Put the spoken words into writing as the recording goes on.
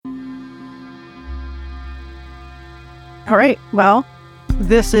All right. Well,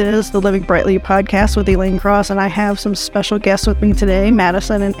 this is the Living Brightly podcast with Elayne Cross, and I have some special guests with me today,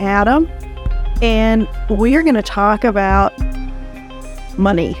 Madison and Adam. And we are going to talk about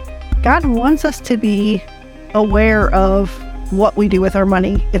money. God wants us to be aware of what we do with our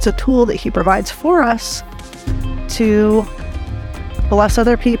money. It's a tool that He provides for us to bless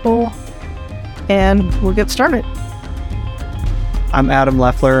other people, and we'll get started. I'm Adam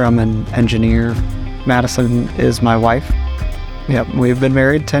Leffler. I'm an engineer. Madison is my wife. Yep, we've been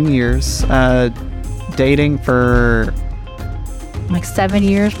married 10 years. Dating for... like 7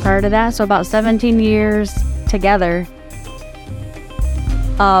 years prior to that, so about 17 years together.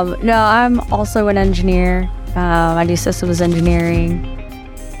 No, I'm also an engineer. I do systems engineering.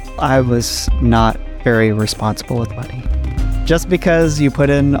 I was not very responsible with money. Just because you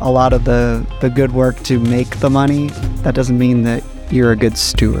put in a lot of the good work to make the money, that doesn't mean that you're a good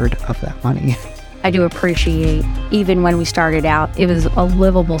steward of that money. I do appreciate, even when we started out, it was a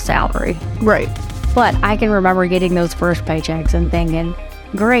livable salary. Right. But I can remember getting those first paychecks and thinking,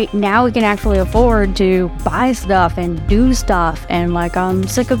 great, now we can actually afford to buy stuff and do stuff. And like, I'm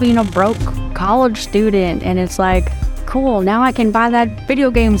sick of being a broke college student. And it's like, cool, now I can buy that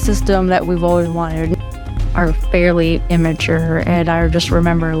video game system that we've always wanted. Are fairly immature. And I just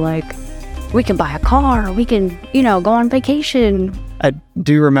remember like, we can buy a car, we can, go on vacation. I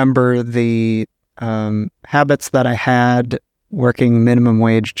do remember the habits that I had working minimum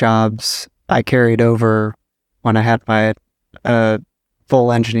wage jobs. I carried over when I had my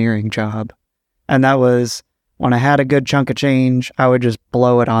full engineering job. And that was when I had a good chunk of change, I would just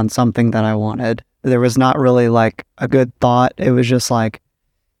blow it on something that I wanted. There was not really like a good thought. It was just like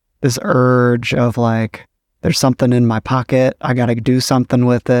this urge of like, there's something in my pocket. I got to do something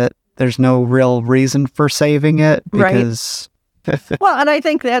with it. There's no real reason for saving it because... Well, and I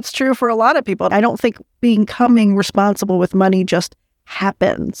think that's true for a lot of people. I don't think becoming responsible with money just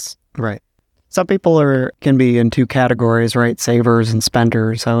happens. Right. Some people can be in two categories, right? Savers and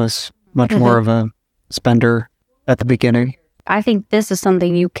spenders. I was much more of a spender at the beginning. I think this is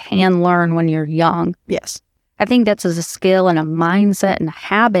something you can learn when you're young. Yes. I think that's a skill and a mindset and a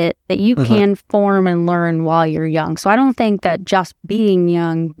habit that you can form and learn while you're young. So I don't think that just being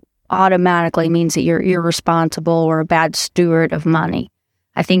young automatically means that you're irresponsible or a bad steward of money.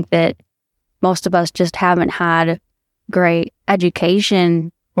 I think that most of us just haven't had great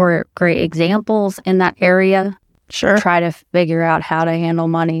education or great examples in that area. Sure. Try to figure out how to handle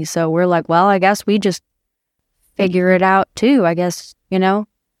money. So we're like, well, I guess we just figure it out too. I guess,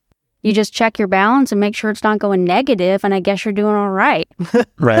 you just check your balance and make sure it's not going negative, and I guess you're doing all right.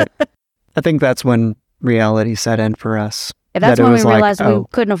 Right. I think that's when reality set in for us. That's when we realized we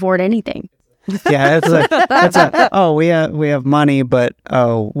couldn't afford anything. Yeah, we have money, but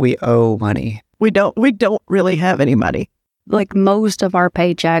we owe money. We don't really have any money. Like most of our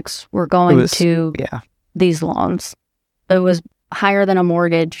paychecks were going to these loans. It was higher than a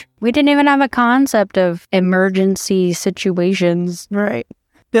mortgage. We didn't even have a concept of emergency situations. Right.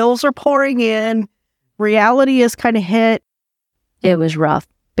 Bills are pouring in. Reality is kind of hit. It was rough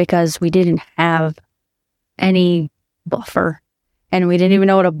because we didn't have any buffer, and we didn't even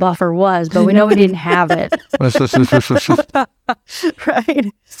know what a buffer was, but we know we didn't have it.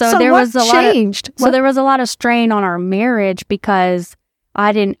 Right. So there was a lot of strain on our marriage because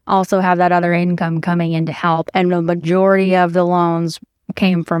I didn't also have that other income coming in to help, and the majority of the loans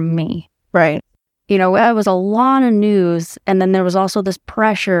came from me. Right. It was a lot of news, and then there was also this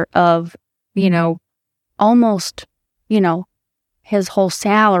pressure of, almost, his whole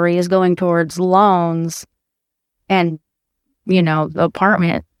salary is going towards loans. And, the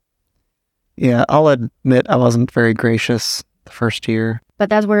apartment. Yeah, I'll admit I wasn't very gracious the first year. But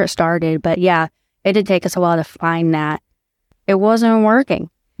that's where it started. But yeah, it did take us a while to find that. It wasn't working.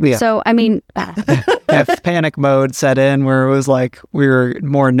 Yeah. So, I mean... panic mode set in where it was like we were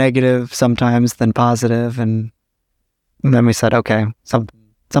more negative sometimes than positive. And then we said, okay,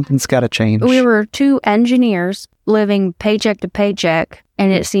 something's got to change. We were two engineers living paycheck to paycheck,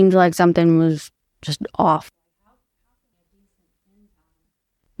 and it seemed like something was just off.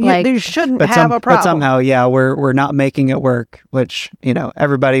 Like, you shouldn't have a problem. But somehow, we're not making it work, which,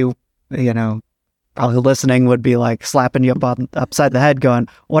 everybody, probably listening would be like slapping you upside the head going,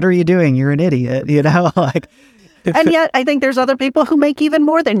 what are you doing? You're an idiot, like. And yet, I think there's other people who make even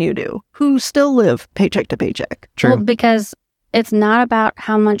more than you do, who still live paycheck to paycheck. True. Well, because it's not about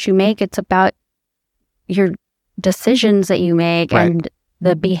how much you make, it's about your decisions that you make and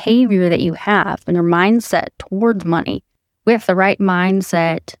the behavior that you have and your mindset towards money. With the right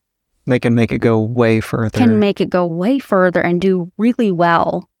mindset, they can make it go way further. And do really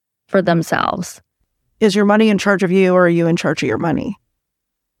well for themselves. is your money in charge of you, or are you in charge of your money?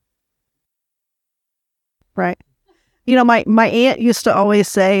 Right. You know, my aunt used to always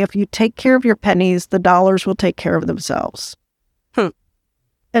say, if you take care of your pennies, the dollars will take care of themselves.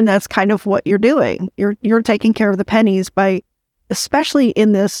 And that's kind of what you're doing. You're taking care of the pennies by, especially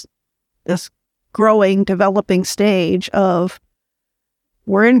in this growing, developing stage of,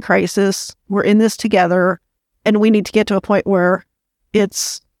 we're in crisis, we're in this together, and we need to get to a point where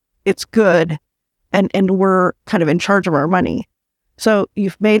it's good, and we're kind of in charge of our money. So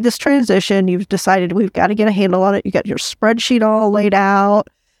you've made this transition, you've decided we've got to get a handle on it, you got your spreadsheet all laid out,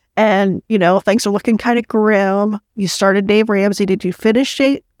 and, you know, things are looking kind of grim. You started Dave Ramsey. Did you finish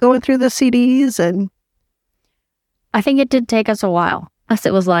going through the CDs? And I think it did take us a while. Us,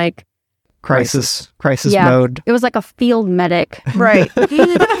 it was like crisis Yeah. mode. It was like a field medic. right.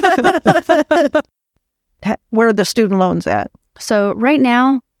 Where are the student loans at? So right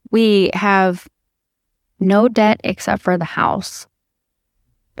now we have no debt except for the house.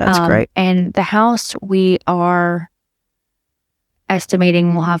 That's great. And the house we are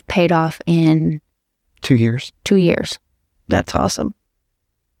estimating we'll have paid off in 2 years. 2 years. That's awesome.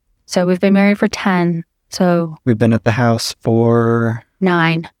 So we've been married for 10. So We've been at the house for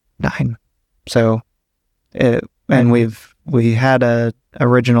 9. 9. So, and we had a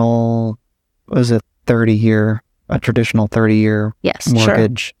original, what was it, a traditional 30-year Yes.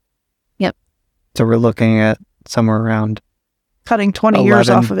 mortgage. Yep. So we're looking at somewhere around Cutting 20 years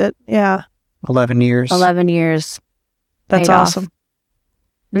 11. off of it. Yeah. 11 years. 11 years. That's paid off. awesome.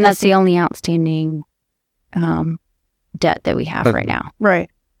 And that's the only outstanding debt that we have right now. Right.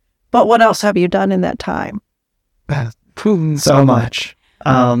 But what else have you done in that time? So much.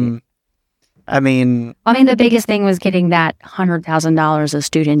 I mean, the biggest thing was getting that $100,000 of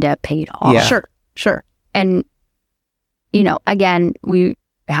student debt paid off. Yeah. Sure. And, you know, again, we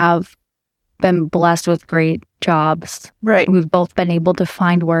have been blessed with great jobs. Right. We've both been able to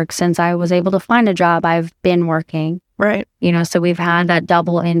find work. Since I was able to find a job, I've been working, Right. you know, so we've had that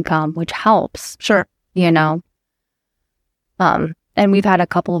double income, which helps, Sure. you know. And we've had a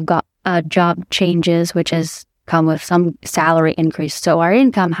couple of job changes, which has come with some salary increase. So our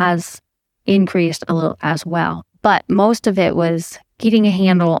income has increased a little as well. But most of it was getting a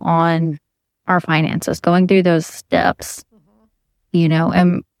handle on our finances, going through those steps, you know,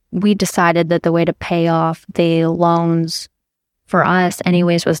 and we decided that the way to pay off the loans for us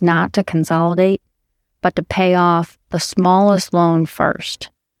anyways was not to consolidate, but to pay off the smallest loan first.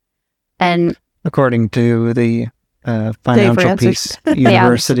 And according to the Financial Ramsey. Peace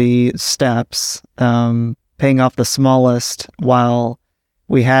University steps, paying off the smallest, while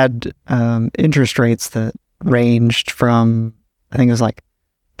we had interest rates that ranged from, I think it was like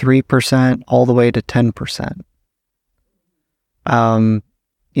 3% all the way to 10%.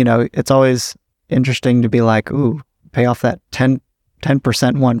 You know, it's always interesting to be like, ooh, pay off that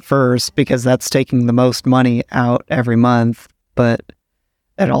 10% one first, because that's taking the most money out every month. But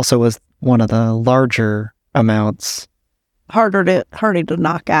it also was one of the larger amounts. Harder to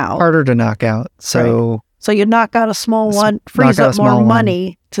knock out. Harder to knock out. So So you knock out a small one, frees knock out up a small more one.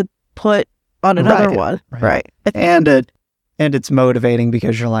 money to put on another Right, one. right. And it's motivating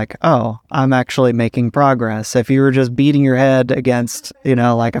because you're like, oh, I'm actually making progress. If you were just beating your head against, you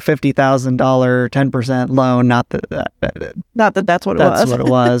know, like a $50,000 10% loan, not that that's what it that's was. what it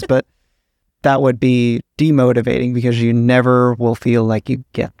was, but that would be demotivating because you never will feel like you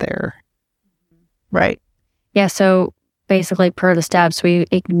get there. Right. yeah, so basically per the steps, we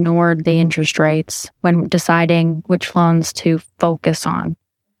ignored the interest rates when deciding which loans to focus on.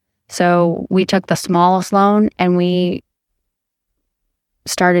 So we took the smallest loan and we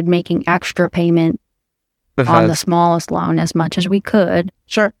started making extra payment on the smallest loan as much as we could.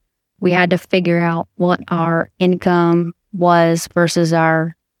 Sure. We had to figure out what our income was versus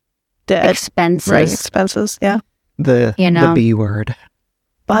our Debt. expenses. Right. Expenses. Yeah. The B word.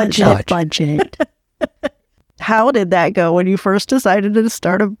 Budget. How did that go when you first decided to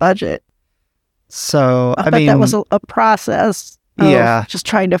start a budget? So, I bet that was a process of just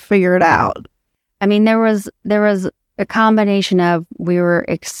trying to figure it out. I mean, there was a combination of we were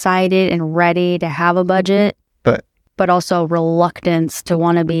excited and ready to have a budget, but also reluctance to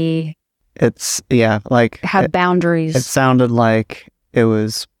want to be have boundaries. It sounded like it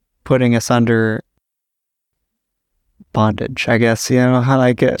was putting us under bondage, I guess, you know, how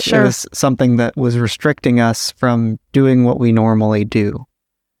like it was something that was restricting us from doing what we normally do.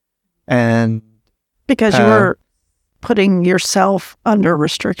 And because you were putting yourself under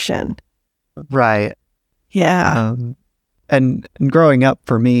restriction. Right. Yeah. And growing up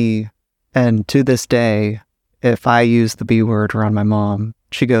for me, and to this day, if I use the B word around my mom,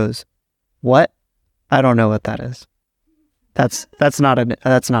 she goes, "What?" I don't know what that is. That's not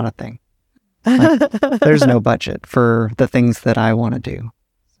a thing. Like, there's no budget for the things that I want to do.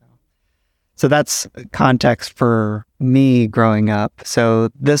 So that's context for me growing up. So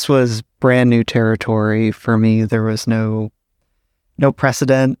this was brand new territory for me. There was no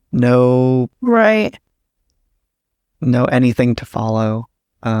precedent, no anything to follow.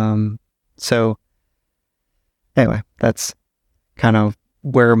 So anyway, that's kind of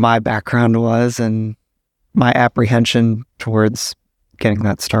where my background was and my apprehension towards getting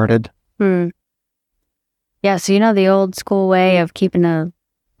that started. Yeah, so the old school way of keeping a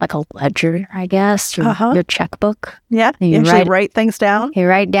ledger, I guess, or your checkbook. Yeah, and you actually write things down. You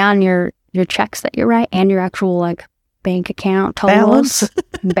write down your checks that you write and your actual bank account totals.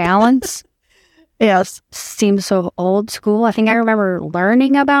 Balance. Yes. Seems so old school. I think I remember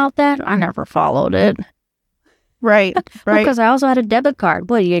learning about that. I never followed it. Right. Because I also had a debit card.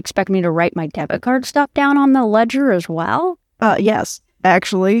 What, do you expect me to write my debit card stuff down on the ledger as well? Yes,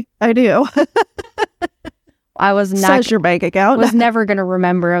 actually, I do. I was not. Says your bank account. Was never going to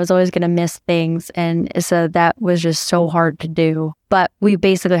remember. I was always going to miss things. And so that was just so hard to do. But we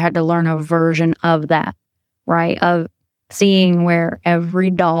basically had to learn a version of that, right? Of seeing where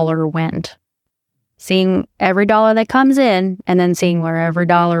every dollar went. Seeing every dollar that comes in and then seeing where every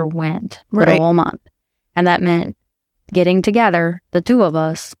dollar went for the whole month. And that meant getting together, the two of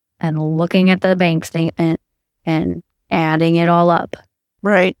us, and looking at the bank statement and adding it all up.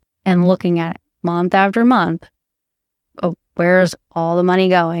 Right. And looking at it month after month. Oh, where's all the money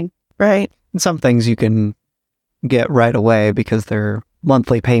going? Right. And some things you can get right away because they're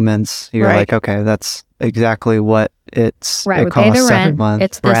monthly payments. You're like, okay, that's exactly what it's. Right. It We pay the costs every rent. month.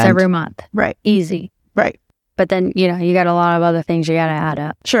 It's this every month. Right. Easy. Right. But then, you got a lot of other things you got to add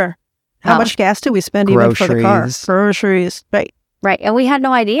up. Sure. How much gas do we spend even for the car? Groceries. Right. Right. And we had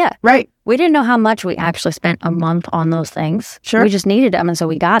no idea. Right. We didn't know how much we actually spent a month on those things. Sure. We just needed them. And so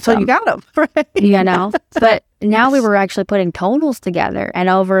we got them. So you got them. Right. But now we were actually putting totals together. And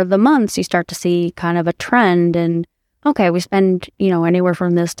over the months, you start to see kind of a trend. And okay, we spend, anywhere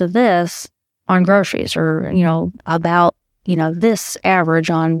from this to this on groceries or, about, this average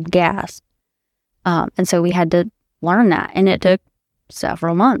on gas. And so we had to learn that. And it took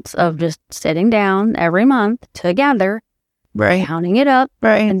several months of just sitting down every month together, counting it up,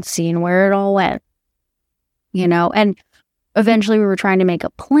 and seeing where it all went, and eventually we were trying to make a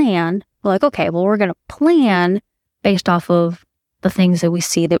plan. We're like, okay, well, we're going to plan based off of the things that we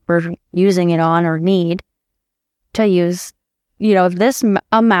see that we're using it on or need to use, this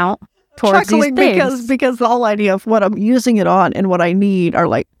amount towards these things. Because the whole idea of what I'm using it on and what I need are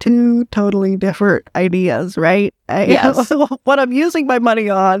like two totally different ideas, right? Yes. What I'm using my money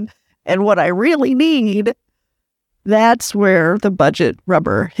on and what I really need, that's where the budget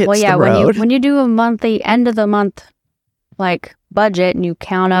rubber hits the road. When you do a monthly, end of the month, budget and you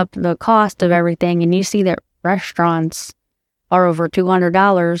count up the cost of everything and you see that restaurants are over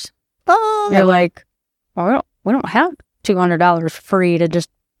 $200, you're like, well, we don't have $200 free to just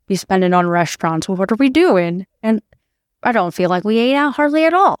be spending on restaurants. Well, what are we doing? And I don't feel like we ate out hardly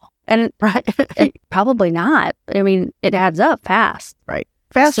at all. And probably not. I mean, it adds up fast. Right.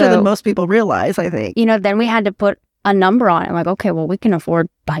 Faster than most people realize, I think. Then we had to put a number on it. Like, okay, well, we can afford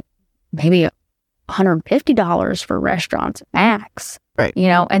maybe $150 for restaurants max. Right.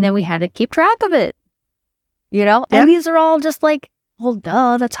 And then we had to keep track of it. And these are all just well,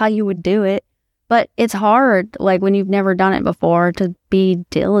 duh, that's how you would do it. But it's hard, when you've never done it before, to be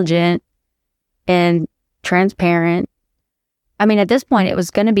diligent and transparent. I mean, at this point, it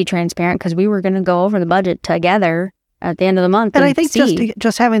was going to be transparent because we were going to go over the budget together at the end of the month. And I think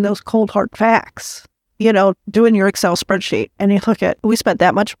just having those cold, hard facts, doing your Excel spreadsheet, and you look at, we spent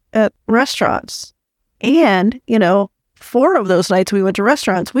that much at restaurants. And, 4 of those nights we went to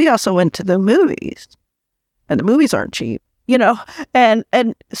restaurants, we also went to the movies. And the movies aren't cheap, and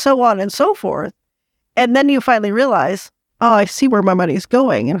so on and so forth. And then you finally realize, oh, I see where my money's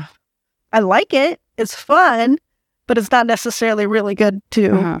going. And I like it. It's fun, but it's not necessarily really good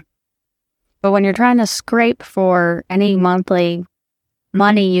to. But when you're trying to scrape for any monthly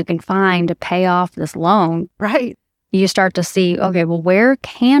money you can find to pay off this loan, right, you start to see, okay, well, where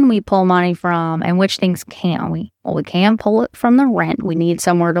can we pull money from and which things can we? Well, we can pull it from the rent. We need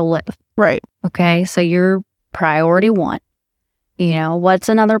somewhere to live. Right. Okay, so your priority 1. What's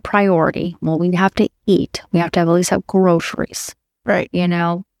another priority? Well, we have to eat. We have to at least have groceries. Right.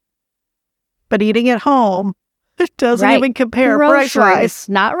 But eating at home doesn't even compare price-wise.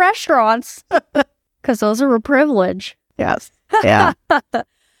 Not restaurants. Because those are a privilege. Yes. Yeah.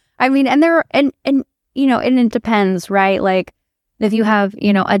 I mean, and there, and it depends, right? if you have,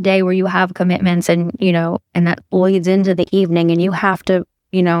 a day where you have commitments and, and that leads into the evening and you have to,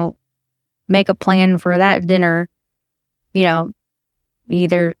 make a plan for that dinner,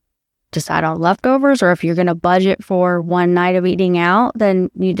 either decide on leftovers, or if you're going to budget for one night of eating out, then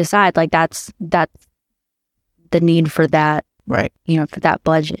you decide like that's the need for that, right? For that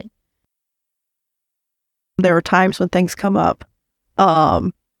budget. There are times when things come up. I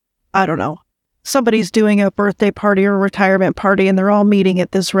don't know. Somebody's doing a birthday party or a retirement party and they're all meeting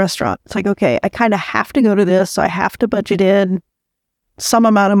at this restaurant. It's like, okay, I kind of have to go to this. So I have to budget in some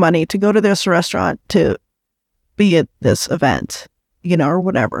amount of money to go to this restaurant to be at this event, or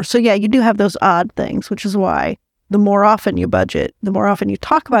whatever. So yeah, you do have those odd things, which is why the more often you budget, the more often you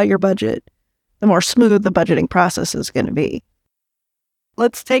talk about your budget, the more smooth the budgeting process is going to be.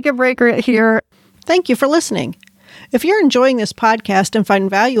 Let's take a break right here. Thank you for listening. If you're enjoying this podcast and find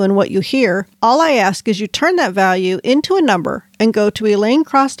value in what you hear, all I ask is you turn that value into a number and go to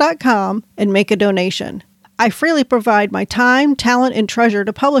elaynecross.com and make a donation. I freely provide my time, talent, and treasure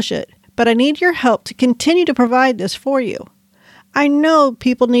to publish it, but I need your help to continue to provide this for you. I know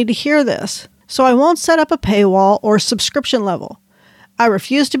people need to hear this, so I won't set up a paywall or subscription level. I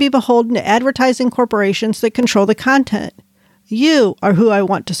refuse to be beholden to advertising corporations that control the content. You are who I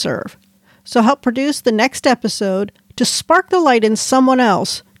want to serve. So help produce the next episode to spark the light in someone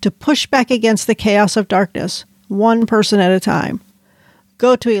else to push back against the chaos of darkness, one person at a time.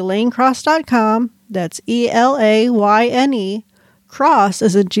 Go to elaynecross.com, that's ELAYNE, cross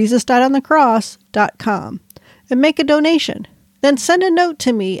as in Jesus died on the cross.com, and make a donation. Then send a note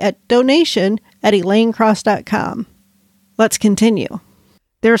to me at donation@elaynecross.com. Let's continue.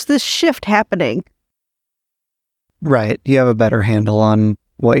 There's this shift happening. Right. You have a better handle on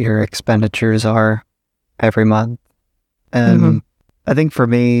what your expenditures are every month. And I think for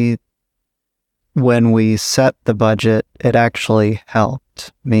me, when we set the budget, it actually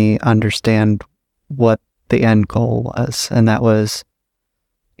helped me understand what the end goal was. And that was,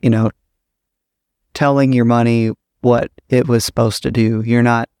 telling your money what it was supposed to do. You're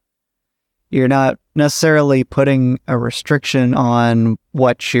not necessarily putting a restriction on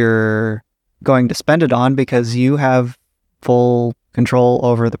what you're going to spend it on, because you have full control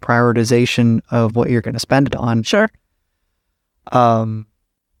over the prioritization of what you're going to spend it on. Sure.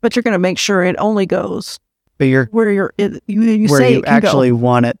 But you're going to make sure it only goes where you actually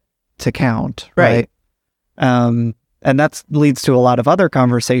want it to count, right? And that leads to a lot of other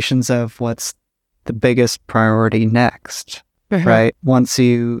conversations of what's the biggest priority next, right? Once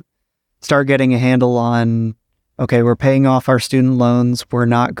you start getting a handle on, okay, we're paying off our student loans, we're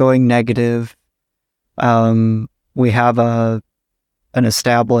not going negative, we have an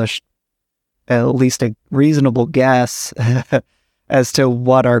established, at least a reasonable guess as to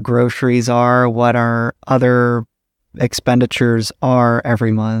what our groceries are, what our other expenditures are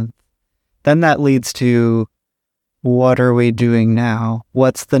every month. Then that leads to, what are we doing now?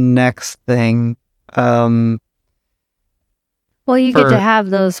 What's the next thing? Well, you get to have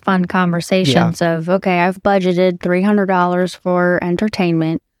those fun conversations of, okay, I've budgeted $300 for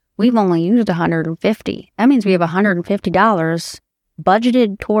entertainment. We've only used $150. That means we have $150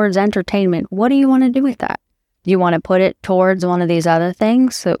 budgeted towards entertainment. What do you want to do with that? Do you want to put it towards one of these other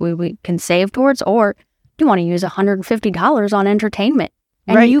things that we can save towards? Or do you want to use $150 on entertainment?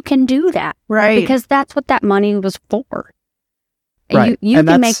 And you can do that. Right. Because that's what that money was for. Right. You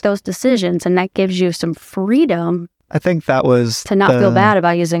can make those decisions, and that gives you some freedom. I think that was to not feel bad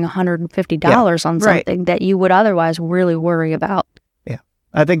about using $150 on something that you would otherwise really worry about. Yeah.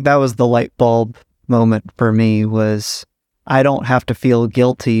 I think that was the light bulb moment for me, was I don't have to feel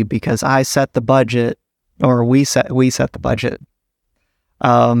guilty because I set the budget, or we set the budget.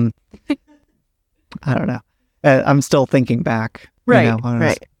 I don't know. I'm still thinking back.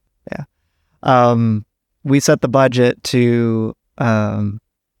 Right. Yeah. We set the budget to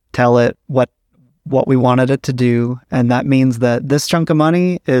tell it what we wanted it to do, and that means that this chunk of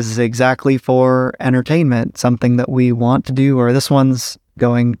money is exactly for entertainment, something that we want to do, or this one's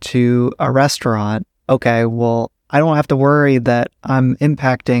going to a restaurant. Okay, well, I don't have to worry that I'm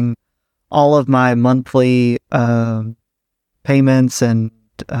impacting all of my monthly payments and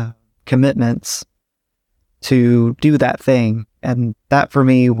commitments to do that thing. And that for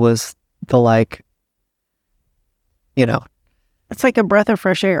me was the it's like a breath of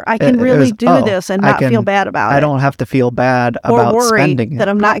fresh air. I can really do this and not feel bad about it. I don't have to feel bad about spending it. That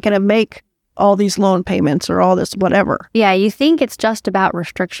I'm not going to make all these loan payments or all this whatever. Yeah, you think it's just about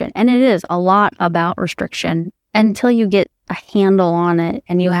restriction. And it is a lot about restriction until you get a handle on it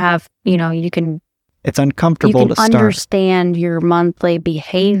and you have, it's uncomfortable to start. You can understand your monthly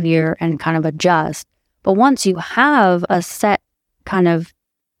behavior and kind of adjust. But once you have a set kind of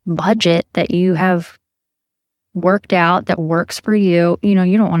budget that you have worked out that works for you. You know,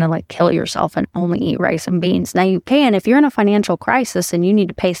 you don't want to like kill yourself and only eat rice and beans. Now you can, if you're in a financial crisis and you need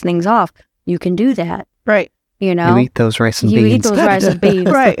to pace things off, you can do that. Right. You know, you eat those rice and beans. You eat those rice and beans.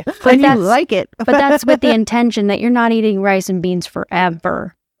 Right. But you like it. But that's with the intention that you're not eating rice and beans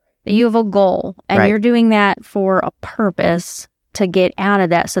forever. That you have a goal and you're doing that for a purpose to get out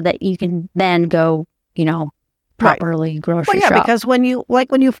of that so that you can then go, you know, properly grocery shop. Because when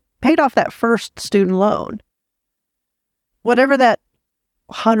you've paid off that first student loan, whatever that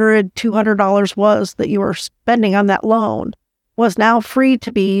 $100, $200 was that you were spending on that loan was now free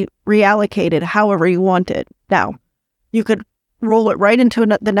to be reallocated however you wanted. Now, you could roll it right into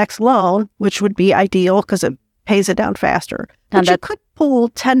the next loan, which would be ideal because it pays it down faster. But you could pull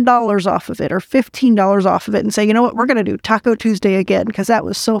 $10 off of it or $15 off of it and say, you know what, we're going to do Taco Tuesday again because that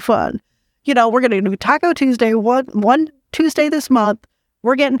was so fun. You know, we're going to do Taco Tuesday one Tuesday this month.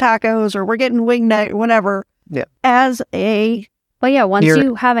 We're getting tacos or we're getting wing night, whatever. Yeah. As a... But yeah, once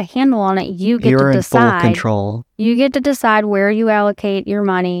you have a handle on it, you get to decide. You're in full control. You get to decide where you allocate your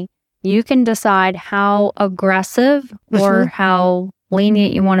money. You can decide how aggressive or how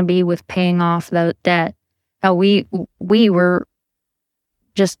lenient you want to be with paying off the debt. We were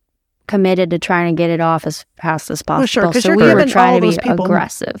just committed to trying to get it off as fast as possible. Well, sure, because so we were trying to be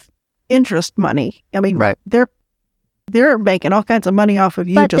aggressive. Interest money. I mean, they're making all kinds of money off of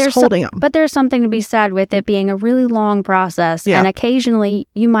you just holding them. But there's something to be said with it being a really long process. Yeah. And occasionally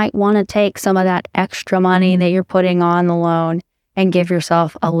you might want to take some of that extra money that you're putting on the loan and give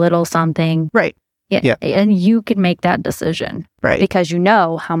yourself a little something. Right. Yeah. And you can make that decision. Right. Because you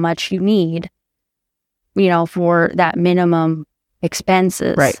know how much you need, you know, for that minimum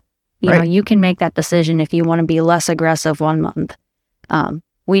expenses. Right. You know, you can make that decision if you want to be less aggressive one month.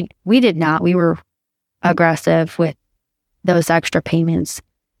 We did not. We were aggressive with those extra payments.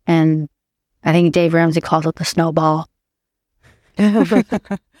 And I think Dave Ramsey calls it the snowball.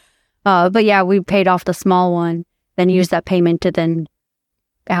 But yeah, we paid off the small one, then used that payment to then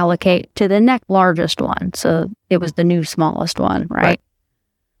allocate to the next largest one. So it was the new smallest one, right?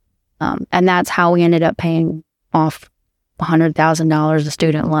 And that's how we ended up paying off $100,000 of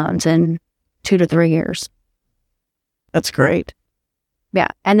student loans in 2 to 3 years. That's great. Yeah.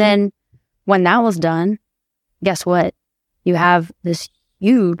 And then when that was done, guess what? You have this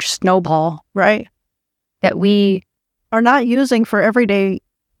huge snowball, right? That we are not using for everyday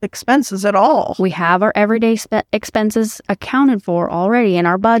expenses at all. We have our everyday expenses accounted for already in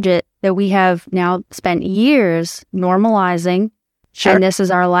our budget that we have now spent years normalizing. Sure. And this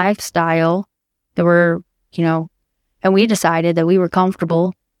is our lifestyle that we're, you know, and we decided that we were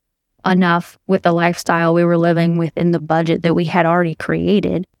comfortable enough with the lifestyle we were living within the budget that we had already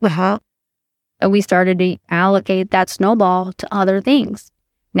created. And we started to allocate that snowball to other things.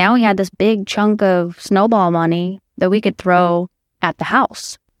 Now we had this big chunk of snowball money that we could throw at the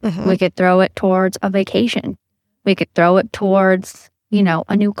house. We could throw it towards a vacation. We could throw it towards, you know,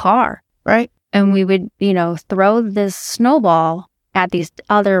 a new car. Right. And we would, you know, throw this snowball at these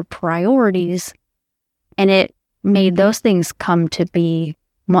other priorities. And it made those things come to be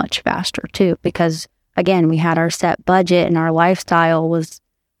much faster too. Because again, we had our set budget and our lifestyle was,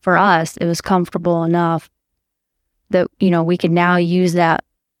 for us, it was comfortable enough that, you know, we could now use that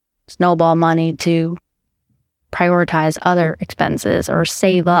snowball money to prioritize other expenses or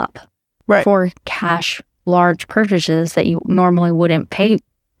save up for cash, large purchases that you normally wouldn't pay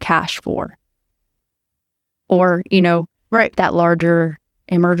cash for. Or, you know, that larger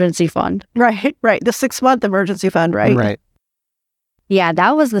emergency fund. Right. The 6-month emergency fund, right? Right. Yeah,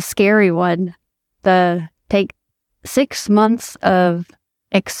 that was the scary one. The take 6 months of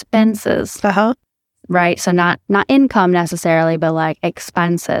expenses. Right. So not income necessarily, but like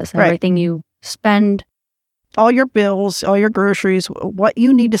expenses. Everything you spend. All your bills, all your groceries, what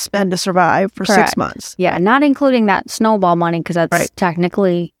you need to spend to survive for 6 months. Yeah, not including that snowball money because that's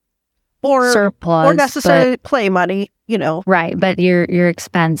technically surplus. Or necessarily play money, you know. Right, but your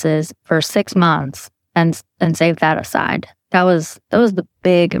expenses for 6 months and save that aside. That was the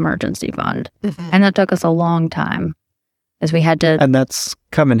big emergency fund. And that took us a long time. As we had to... And that's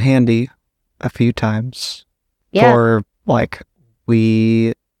come in handy a few times. Yeah. For, like,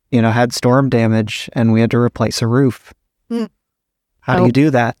 we, you know, had storm damage and we had to replace a roof. How do you do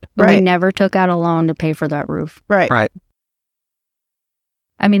that? We never took out a loan to pay for that roof. Right.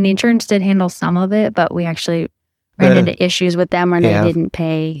 I mean, the insurance did handle some of it, but we actually ran into issues with them where they didn't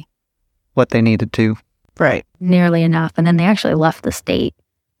pay... what they needed to. Right. Nearly enough. And then they actually left the state.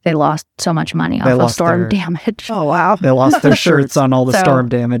 They lost so much money off of storm damage. Oh, wow. They lost their shirts on all the storm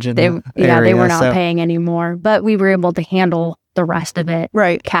damage in the area. They were not paying anymore. But we were able to handle the rest of it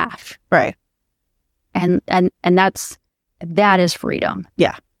Right. cash. Right. And that is freedom.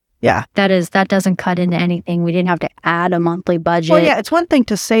 Yeah. Yeah. That doesn't cut into anything. We didn't have to add a monthly budget. Well, yeah, it's one thing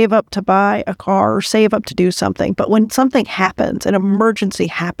to save up to buy a car or save up to do something, but when something happens, an emergency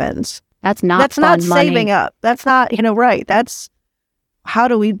happens, that's not that's fun not money. saving up. That's not, right. That's how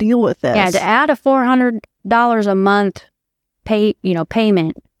do we deal with this? Yeah, to add a $400 a month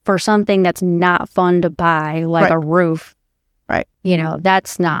payment for something that's not fun to buy, like Right. a roof. Right.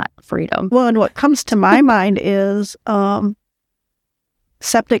 That's not freedom. Well, and what comes to my mind is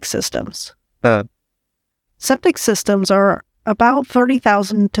septic systems. Septic systems are about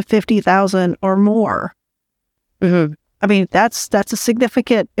 $30,000 to $50,000 or more. Mm-hmm. I mean, that's a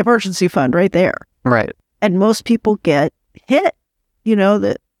significant emergency fund right there. Right. And most people get hit.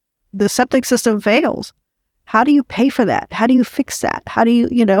 The septic system fails. How do you pay for that? How do you fix that? How do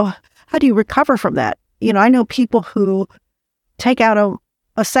you recover from that? I know people who take out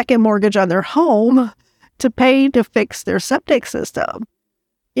a second mortgage on their home to pay to fix their septic system.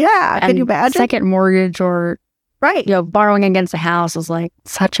 Yeah, can you imagine? Second mortgage or Right. borrowing against a house is like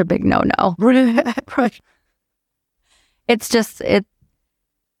such a big no-no. Right. It's just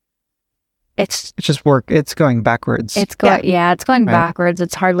It's just work. It's going backwards. it's going it's going Right. backwards.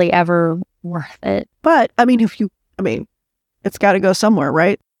 It's hardly ever worth it. But I mean, it's got to go somewhere,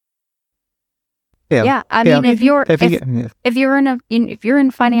 right? Yeah, I mean, if you're if in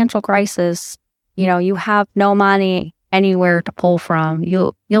financial crisis, you have no money anywhere to pull from.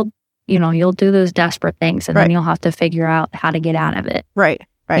 You'll do those desperate things, and Right. then you'll have to figure out how to get out of it. Right.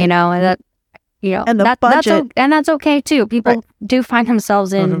 Right. And that And the budget. that's okay too. People Right. do find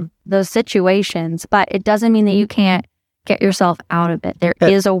themselves in Mhm. those situations, but it doesn't mean that you can't get yourself out of it. There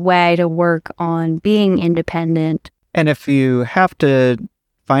is a way to work on being independent. And if you have to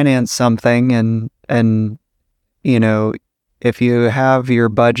finance something and if you have your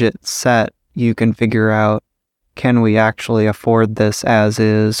budget set, you can figure out, can we actually afford this as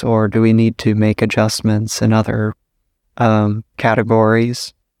is, or do we need to make adjustments in other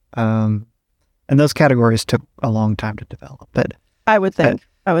categories? And those categories took a long time to develop, but I would think.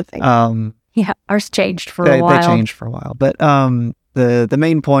 Yeah, ours changed for they a while. changed for a while. But the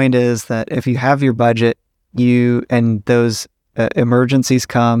main point is that if you have your budget, and those emergencies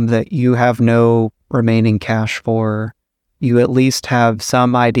come that you have no remaining cash for, you at least have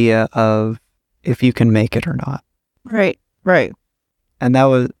some idea of if you can make it or not. Right. Right. And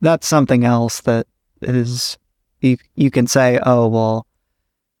that's something else that is, you can say, oh, well,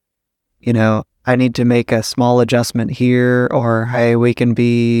 I need to make a small adjustment here, or hey, we can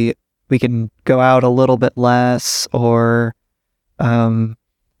go out a little bit less, or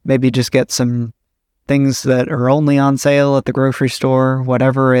maybe just get some things that are only on sale at the grocery store,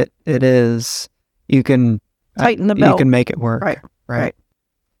 whatever it is, you can Tighten the belt. You can make it work. Right.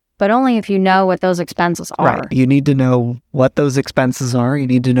 But only if you know what those expenses are. Right. You need to know what those expenses are. You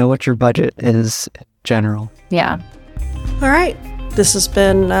need to know what your budget is in general. Yeah. All right. This has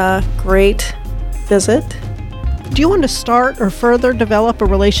been a great visit. Do you want to start or further develop a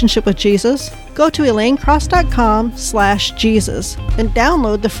relationship with Jesus? Go to elaynecross.com/Jesus and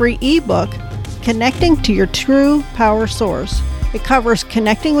download the free ebook, Connecting to Your True Power Source. It covers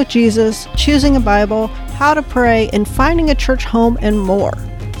connecting with Jesus, choosing a Bible, how to pray, and finding a church home, and more.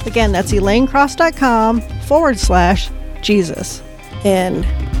 Again, that's elaynecross.com/Jesus. And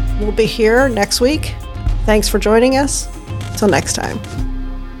we'll be here next week. Thanks for joining us. Till next time.